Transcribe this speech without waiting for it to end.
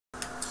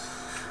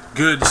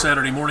Good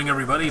Saturday morning,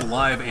 everybody.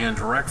 Live and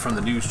direct from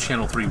the News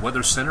Channel 3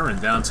 Weather Center in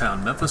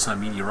downtown Memphis.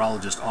 I'm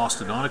meteorologist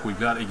Austen Onek. We've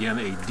got, again,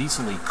 a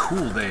decently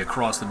cool day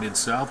across the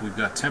Mid-South. We've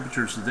got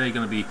temperatures today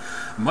going to be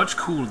much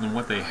cooler than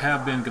what they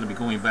have been, going to be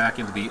going back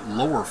into the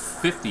lower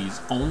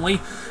 50s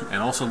only,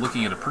 and also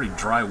looking at a pretty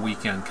dry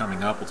weekend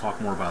coming up. We'll talk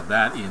more about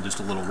that in just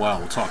a little while.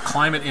 We'll talk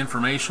climate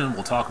information.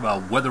 We'll talk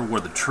about weather where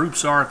the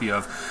troops are. If you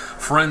have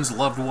friends,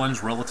 loved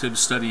ones, relatives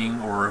studying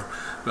or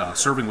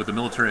serving with the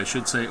military, I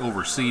should say,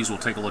 overseas, we'll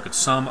take a look at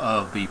some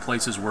of the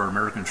places where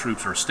American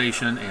troops are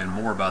stationed and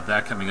more about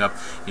that coming up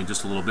in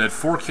just a little bit.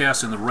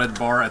 Forecast in the red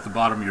bar at the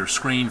bottom of your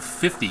screen.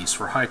 50s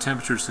for high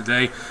temperatures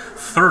today,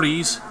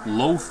 30s,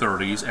 low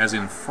 30s, as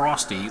in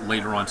frosty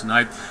later on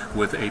tonight,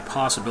 with a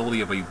possibility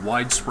of a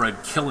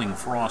widespread killing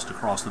frost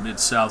across the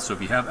Mid-South. So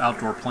if you have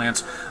outdoor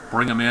plants,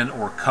 bring them in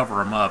or cover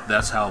them up.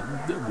 That's how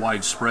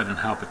widespread and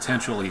how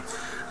potentially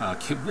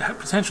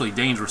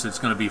dangerous it's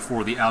going to be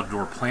for the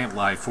outdoor plant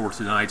life for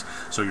tonight.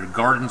 So your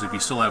gardens, if you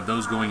still have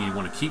those going and you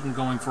want to keep them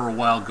going for a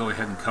while, go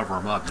ahead and cover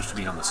them up just to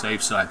be on the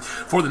safe side.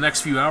 For the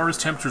next few hours,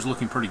 temperatures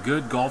looking pretty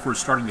good. Golfers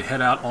starting to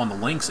head out on the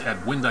links at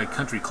Windike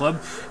Country Club,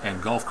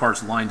 and golf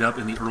carts lined up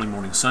in the early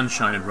morning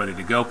sunshine and ready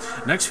to go.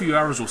 Next few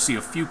hours, we'll see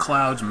a few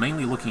clouds,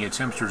 mainly looking at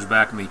temperatures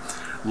back in the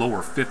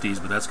lower 50s,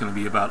 but that's going to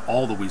be about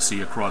all that we see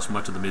across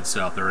much of the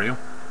Mid-South area.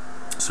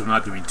 So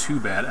not doing too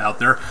bad out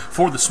there.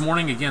 For this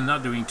morning, again,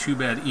 not doing too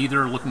bad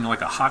either. Looking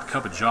like a hot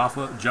cup of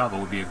Java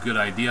would be a good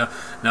idea.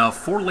 Now,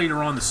 for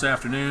later on this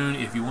afternoon,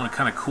 if you want to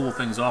kind of cool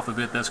things off a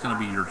bit, that's going to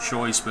be your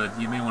choice, but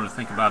you may want to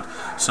think about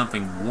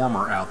something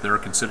warmer out there,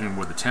 considering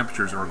where the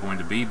temperatures are going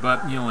to be.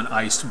 But, you know, an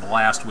iced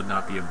blast would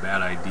not be a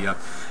bad idea.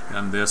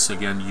 And this,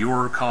 again,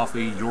 your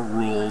coffee, your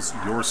rules,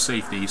 your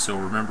safety. So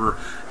remember,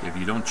 if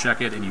you don't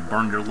check it and you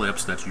burn your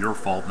lips, that's your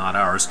fault, not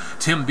ours.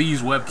 Tim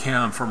B's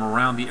webcam from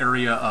around the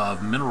area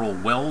of Mineral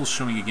Wells,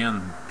 showing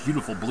again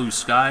beautiful blue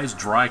skies,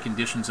 dry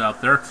conditions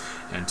out there,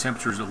 and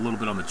temperatures a little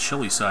bit on the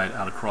chilly side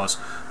out across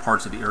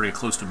parts of the area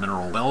close to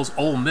Mineral Wells.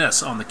 Ole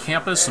Miss on the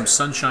campus, some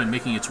sunshine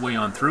making its way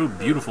on through.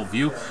 Beautiful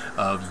view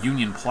of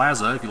Union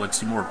Plaza. If you'd like to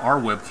see more of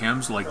our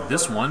webcams like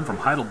this one from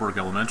Heidelberg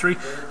Elementary,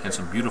 and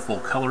some beautiful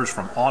colors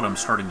from autumn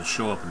starting to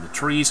show up in the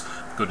trees,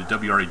 go to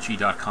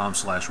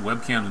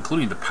WREG.com/webcam,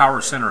 including the Power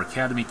Center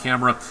Academy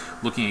camera,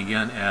 looking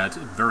again at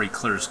very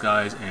clear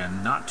skies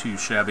and not too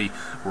shabby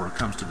where it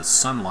comes to the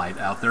sunlight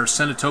out there.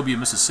 Senatobia,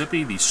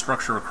 Mississippi, the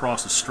structure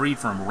across the street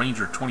from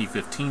Ranger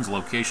 2015's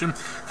location,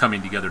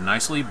 coming together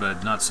nicely,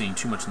 but not seeing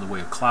too much in the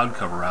way of cloud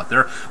cover out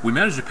there. We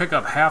managed to pick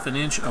up half an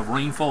inch of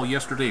rainfall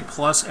yesterday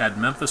plus at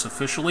Memphis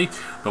officially,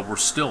 but we're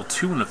still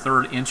 2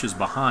 1/3 inches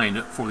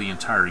behind for the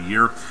entire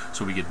year,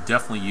 so we could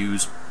definitely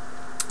use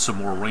some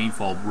more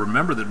rainfall.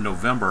 Remember that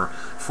November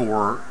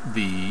for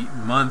the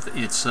month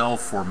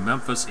itself for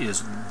Memphis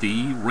is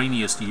the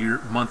rainiest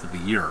month of the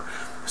year.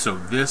 So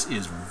this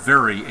is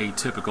very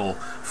atypical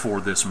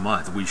for this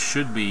month. We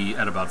should be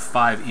at about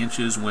 5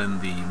 inches when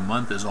the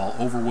month is all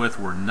over with.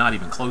 We're not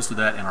even close to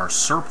that, and our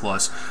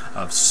surplus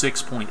of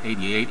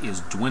 6.88 is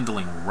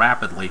dwindling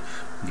rapidly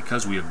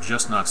because we have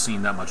just not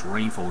seen that much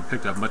rainfall. We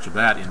picked up much of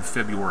that in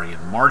February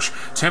and March.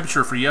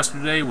 Temperature for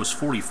yesterday was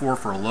 44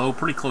 for a low,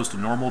 pretty close to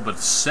normal, but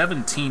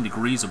 17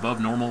 degrees above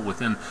normal,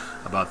 within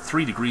about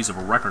 3 degrees of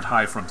a record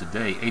high from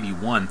today,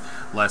 81,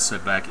 last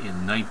set back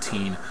in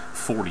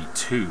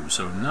 1942.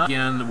 So not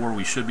again where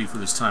we should be for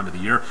this time of the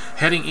year.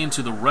 Heading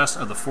into the rest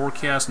of the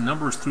forecast,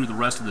 numbers through the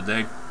rest of the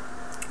day,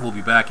 we'll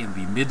be back in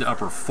the mid to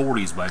upper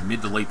 40s by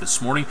mid to late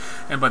this morning,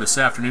 and by this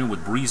afternoon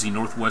with breezy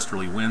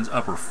northwesterly winds,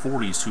 upper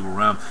 40s to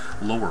around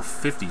lower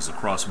 50s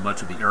across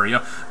much of the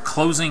area.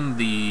 Closing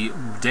the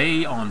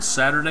day on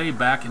Saturday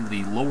back into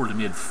the lower to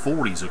mid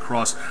 40s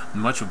across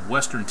much of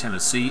western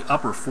Tennessee,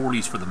 upper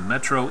 40s for the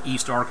metro,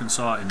 east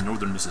Arkansas, and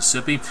northern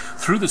Mississippi.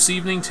 Through this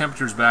evening,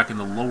 temperatures back in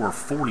the lower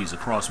 40s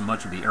across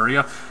much of the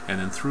area, and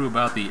then through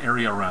about the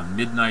area around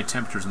midnight,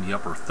 temperatures in the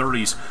upper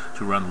 30s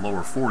to around the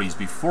lower 40s.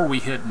 Before we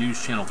hit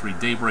News Channel 3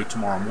 daybreak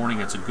tomorrow morning,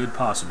 it's a good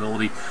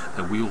possibility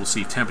that we will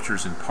see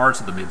temperatures in parts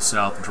of the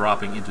Mid-South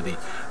dropping into the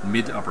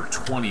mid to upper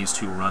 20s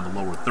to around the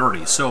lower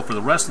 30s. So for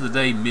the rest of the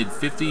day,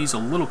 mid-50s, a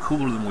little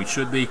cooler than we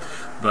should be,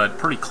 but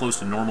pretty close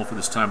to normal for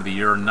this time of the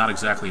year. Not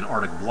exactly an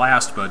Arctic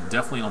blast, but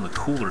definitely on the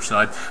cooler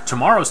side.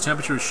 Tomorrow's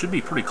temperatures should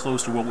be pretty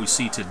close to what we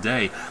see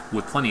today,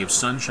 with plenty of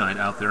sunshine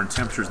out there and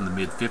temperatures in the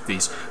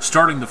mid-50s.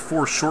 Starting the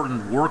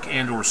foreshortened work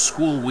and or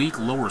school week,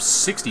 lower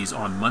 60s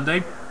on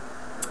Monday,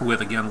 with,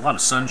 again, a lot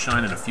of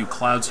sunshine and a few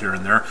clouds here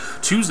and there.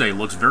 Tuesday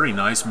looks very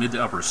nice, mid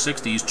to upper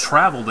 60s.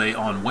 Travel day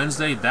on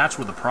Wednesday, that's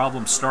where the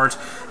problem starts,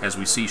 as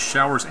we see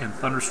showers and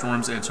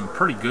thunderstorms and some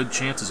pretty good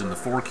chances in the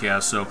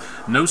forecast. So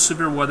no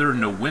severe weather,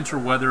 no winter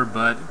weather,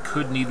 but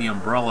could need the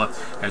umbrella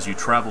as you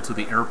travel to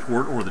the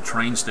airport or the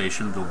train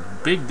station. The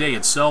big day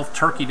itself,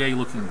 Turkey Day,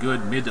 looking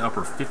good, mid to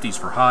upper 50s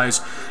for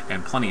highs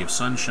and plenty of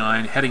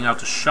sunshine. Heading out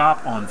to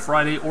shop on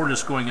Friday, or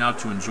just going out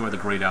to enjoy the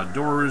great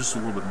outdoors, a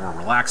little bit more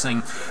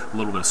relaxing, a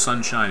little bit of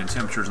sunshine sunshine and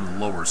temperatures in the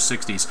lower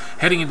 60s.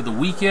 Heading into the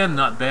weekend,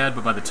 not bad,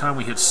 but by the time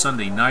we hit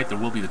Sunday night, there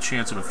will be the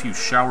chance of a few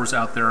showers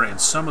out there, and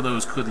some of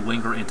those could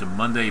linger into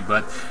Monday,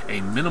 but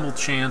a minimal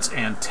chance,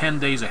 and 10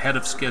 days ahead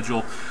of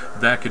schedule,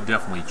 that could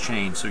definitely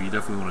change, so you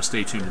definitely want to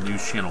stay tuned to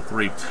News Channel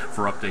 3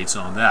 for updates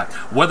on that.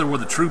 Weather where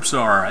the troops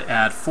are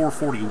at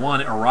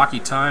 4:41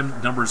 Iraqi time,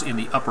 numbers in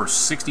the upper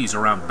 60s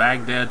around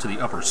Baghdad to the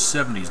upper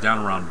 70s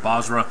down around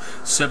Basra,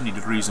 70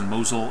 degrees in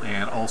Mosul,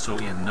 and also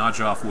in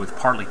Najaf with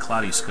partly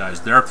cloudy skies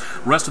there.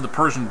 Rest of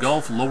the Persian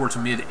Gulf, lower to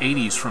mid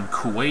 80s from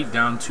Kuwait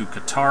down to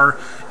Qatar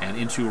and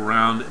into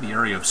around the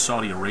area of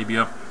Saudi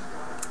Arabia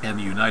and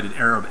the United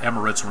Arab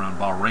Emirates around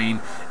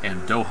Bahrain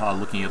and Doha,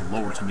 looking at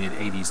lower to mid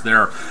 80s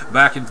there.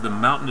 Back into the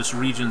mountainous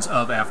regions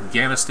of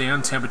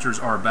Afghanistan, temperatures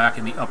are back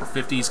in the upper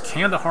 50s.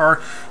 Kandahar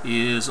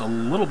is a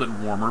little bit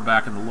warmer,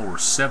 back in the lower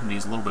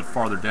 70s, a little bit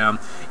farther down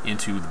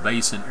into the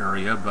basin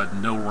area, but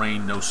no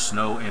rain, no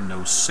snow, and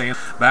no sand.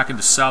 Back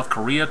into South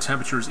Korea,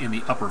 temperatures in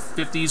the upper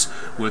 50s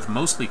with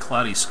mostly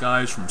cloudy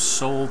skies from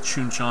Seoul,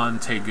 Chuncheon,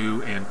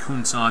 Daegu, and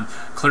Kunsan.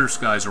 Clear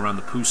skies around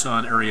the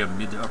Busan area,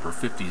 mid to upper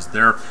 50s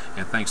there.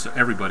 And thanks to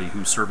everybody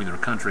who's serving their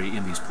country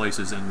in these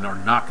places and are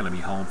not going to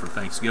be home for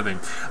Thanksgiving.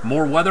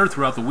 More weather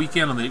throughout the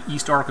weekend on the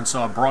East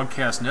Arkansas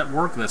Broadcast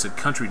Network. That's at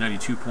Country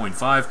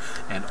 92.5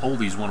 and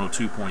Oldies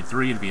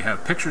 102.3. And if you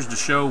have pictures to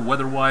show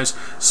weather-wise,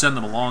 send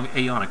them along,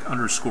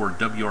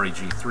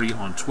 Aonic_WREG3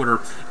 on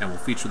Twitter, and we'll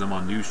feature them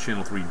on News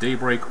Channel 3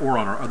 Daybreak or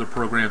on our other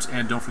programs.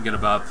 And don't forget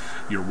about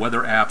your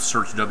weather app.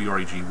 Search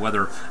WREG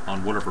Weather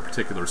on whatever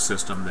particular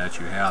system that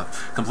you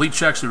have. Complete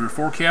checks of your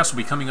forecast will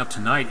be coming up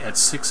tonight at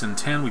 6 and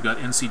 10. We've got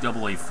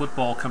NCAA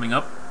football coming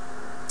up,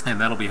 and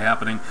that'll be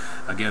happening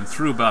again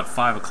through about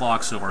 5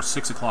 o'clock, so our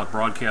 6 o'clock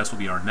broadcast will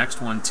be our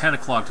next one, 10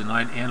 o'clock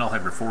tonight, and I'll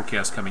have your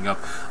forecast coming up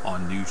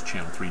on News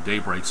Channel 3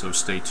 Daybreak, so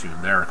stay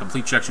tuned there.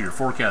 Complete checks of your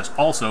forecast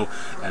also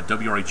at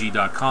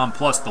WREG.com,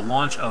 plus the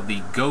launch of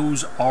the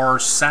GOES-R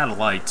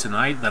satellite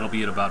tonight. That'll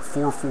be at about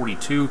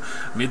 4:42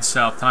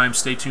 Mid-South time.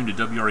 Stay tuned to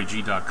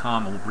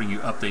WREG.com, and we'll bring you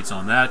updates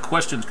on that.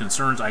 Questions,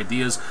 concerns,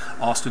 ideas,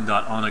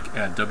 Austen.Onek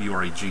at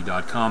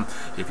WREG.com.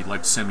 If you'd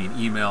like to send me an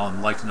email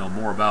and like to know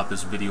more about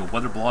this video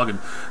weather blog, and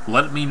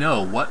let me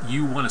know what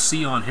you want to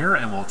see on here,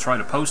 and we'll try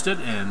to post it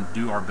and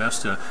do our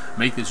best to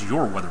make this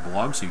your weather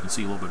blog so you can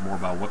see a little bit more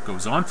about what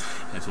goes on.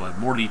 And so we'll have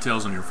more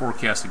details on your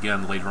forecast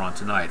again later on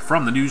tonight.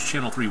 From the News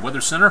Channel 3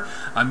 Weather Center,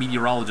 I'm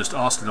meteorologist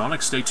Austen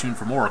Onek. Stay tuned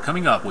for more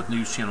coming up with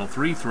News Channel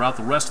 3 throughout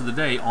the rest of the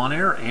day on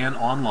air and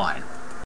online.